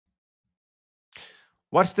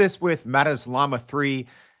What's this with Meta's Llama 3?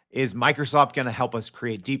 Is Microsoft going to help us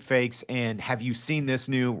create deepfakes? And have you seen this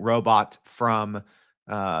new robot from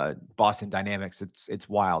Boston Dynamics? It's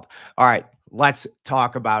wild. All right, let's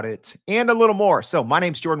talk about it and a little more. So my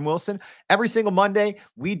name's Jordan Wilson. Every single Monday,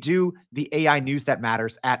 we do the AI news that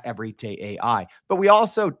matters at Everyday AI. But we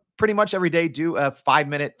also pretty much every day do a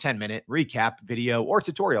 5-minute, 10-minute recap video or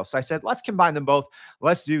tutorial. So I said, let's combine them both.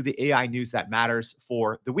 Let's do the AI news that matters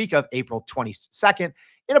for the week of April 22nd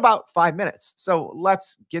in about 5 minutes. So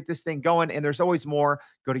let's get this thing going. And there's always more.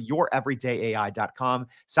 Go to youreverydayai.com.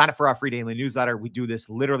 Sign up for our free daily newsletter. We do this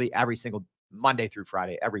literally every single Monday through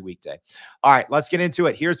Friday, every weekday. All right, let's get into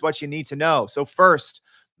it. Here's what you need to know. So first,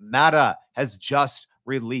 Meta has just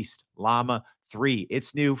released Llama 3.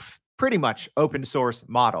 Its new pretty much open source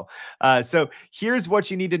model. So here's what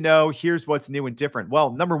you need to know. Here's what's new and different.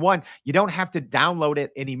 Well, number one, you don't have to download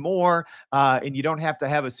it anymore. And you don't have to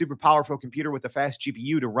have a super powerful computer with a fast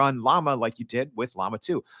GPU to run Llama like you did with Llama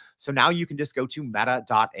 2. So now you can just go to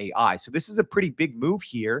meta.ai. So this is a pretty big move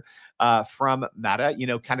here from Meta,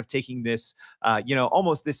 kind of taking this,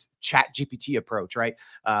 almost this chat GPT approach, right?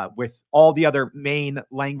 With all the other main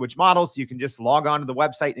language models, you can just log on to the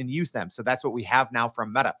website and use them. So that's what we have now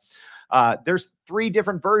from Meta. There's 3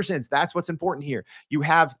 different versions. That's what's important here. You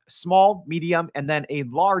have small, medium, and then a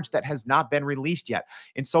large that has not been released yet.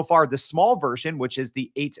 And so far, the small version, which is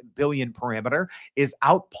the 8 billion parameter, is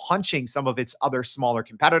out punching some of its other smaller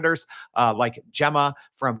competitors, like Llama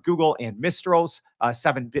from Google and Mistral's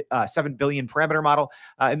 7 billion parameter model.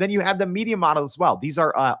 And then you have the medium model as well. These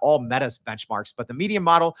are all Meta's benchmarks, but the medium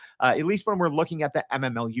model, at least when we're looking at the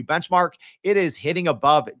MMLU benchmark, it is hitting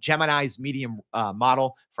above Gemini's medium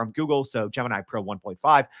model from Google, so Gemini Pro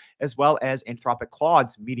 1.5, as well as Anthropic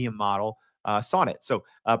Claude's medium model, Sonnet. So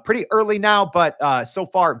pretty early now, but so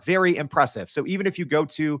far very impressive. So even if you go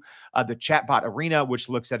to the chatbot arena, which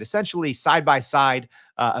looks at essentially side-by-side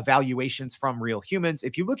evaluations from real humans,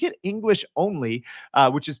 if you look at English only,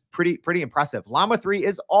 which is pretty impressive, Llama 3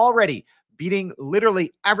 is already beating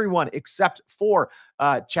literally everyone except for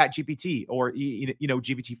ChatGPT or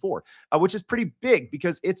GPT-4, which is pretty big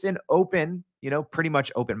because it's an open, pretty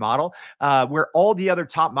much open model, where all the other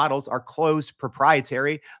top models are closed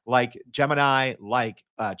proprietary, like Gemini, like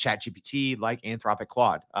ChatGPT, like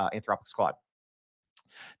Anthropic's Claude.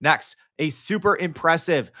 Next, a super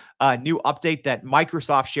impressive new update that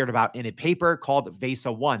Microsoft shared about in a paper called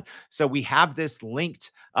VASA-1. So we have this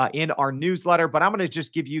linked in our newsletter, but I'm going to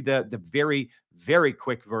just give you the very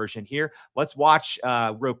quick version here. Let's watch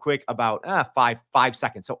real quick about 5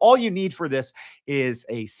 seconds. So all you need for this is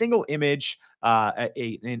a single image,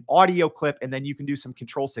 an audio clip, and then you can do some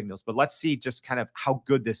control signals. But let's see just kind of how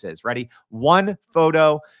good this is. Ready? One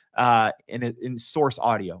photo in source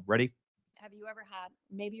audio. Ready? Have you ever had,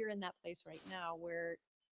 maybe you're in that place right now where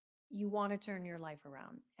you want to turn your life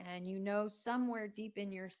around and somewhere deep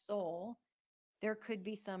in your soul, there could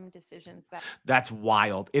be some decisions that. That's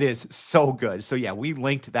wild. It is so good. So yeah, we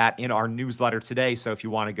linked that in our newsletter today. So if you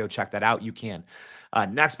want to go check that out, you can.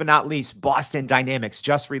 Next but not least, Boston Dynamics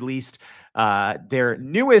just released their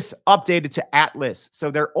newest updated to Atlas. So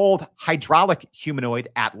their old hydraulic humanoid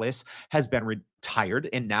Atlas has been retired,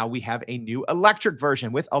 and now we have a new electric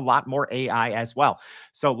version with a lot more AI as well.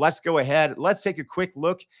 So let's go ahead. Let's take a quick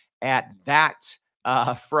look at that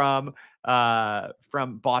from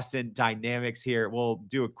Boston Dynamics here. We'll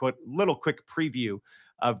do a quick preview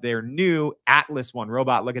of their new Atlas 1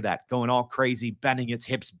 robot. Look at that, going all crazy, bending its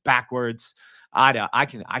hips backwards. I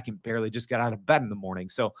can barely just get out of bed in the morning.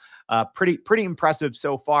 So pretty impressive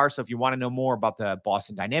so far. So if you want to know more about the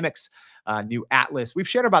Boston Dynamics new Atlas, we've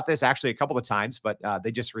shared about this actually a couple of times, but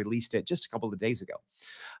they just released it just a couple of days ago.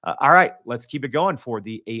 All right, let's keep it going for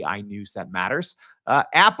the AI news that matters.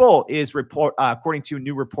 Apple is according to a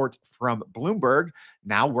new report from Bloomberg,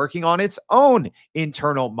 now working on its own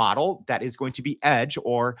internal model that is going to be edge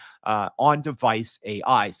or on-device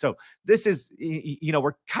AI. So this is,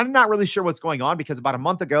 we're kind of not really sure what's going on because about a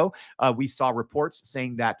month ago, we saw reports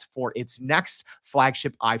saying that for its next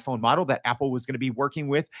flagship iPhone model, that Apple was going to be working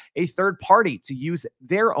with a third party to use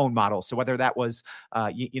their own model. So whether that was,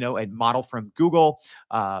 a model from Google,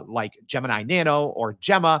 like Gemini Nano or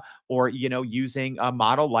Llama, or, using a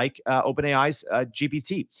model like OpenAI's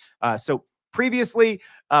GPT. So previously,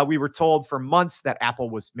 we were told for months that Apple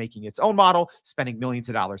was making its own model, spending millions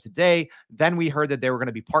of dollars a day. Then we heard that they were going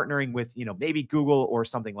to be partnering with, maybe Google or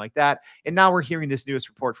something like that. And now we're hearing this newest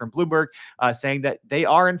report from Bloomberg saying that they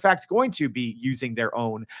are, in fact, going to be using their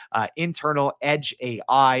own internal edge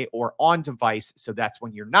AI or on device. So that's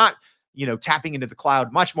when you're not tapping into the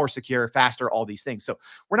cloud, much more secure, faster, all these things. So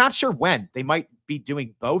we're not sure when. They might be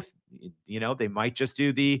doing both. They might just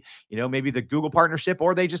do the, maybe the Google partnership,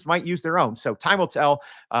 or they just might use their own. So time will tell,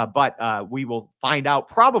 but we will find out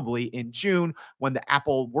probably in June when the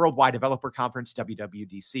Apple Worldwide Developer Conference,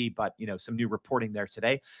 WWDC, but, some new reporting there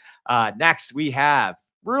today. Next, we have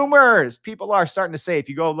rumors. People are starting to say, if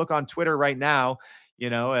you go look on Twitter right now,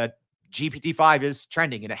 GPT-5 is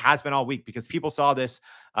trending, and it has been all week because people saw this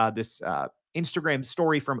Instagram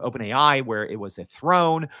story from OpenAI where it was a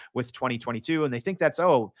throne with 2022, and they think that's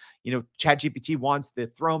ChatGPT wants the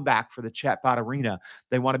throne back for the chatbot arena.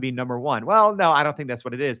 They want to be number one. Well, no, I don't think that's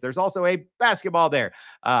what it is. There's also a basketball there.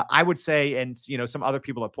 I would say, and some other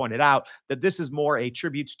people have pointed out that this is more a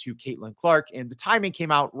tribute to Caitlin Clark, and the timing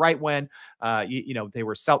came out right when they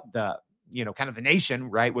were kind of the nation,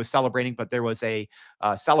 right, was celebrating, but there was a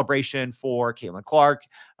celebration for Caitlin Clark,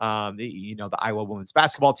 the Iowa women's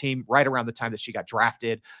basketball team, right around the time that she got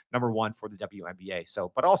drafted number 1 for the WNBA.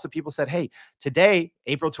 So, but also people said, hey, today,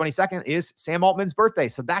 April 22nd, is Sam Altman's birthday.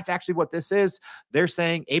 So that's actually what this is. They're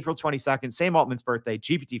saying April 22nd, Sam Altman's birthday,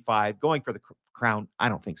 GPT-5 going for the crown. I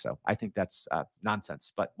don't think so. I think that's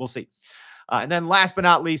nonsense, but we'll see. And then last but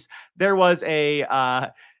not least, there was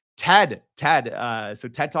a TED. So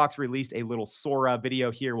TED Talks released a little Sora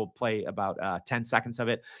video here. We'll play about 10 seconds of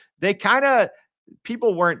it. They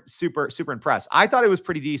people weren't super impressed. I thought it was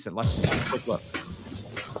pretty decent. Let's take a quick look.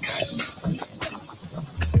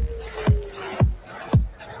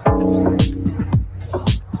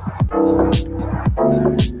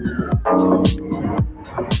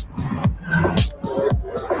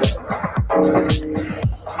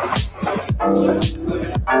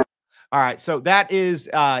 All right. So that is,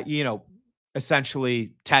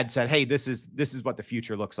 essentially TED said, hey, this is what the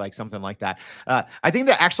future looks like, something like that. I think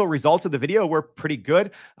the actual results of the video were pretty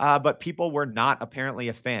good, but people were not apparently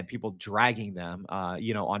a fan. People dragging them,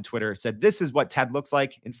 on Twitter said, this is what TED looks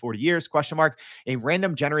like in 40 years, ? A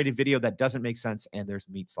random generated video that doesn't make sense. And there's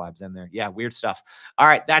meat slabs in there. Yeah, weird stuff. All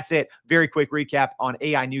right, that's it. Very quick recap on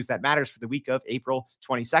AI news that matters for the week of April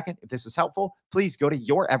 22nd. If this is helpful, please go to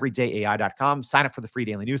youreverydayai.com, sign up for the free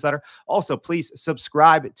daily newsletter. Also, please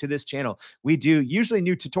subscribe to this channel. We do usually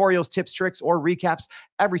new tutorials, tips, tricks, or recaps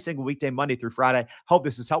every single weekday, Monday through Friday. Hope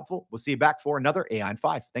this is helpful. We'll see you back for another AI in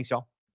 5. Thanks, y'all.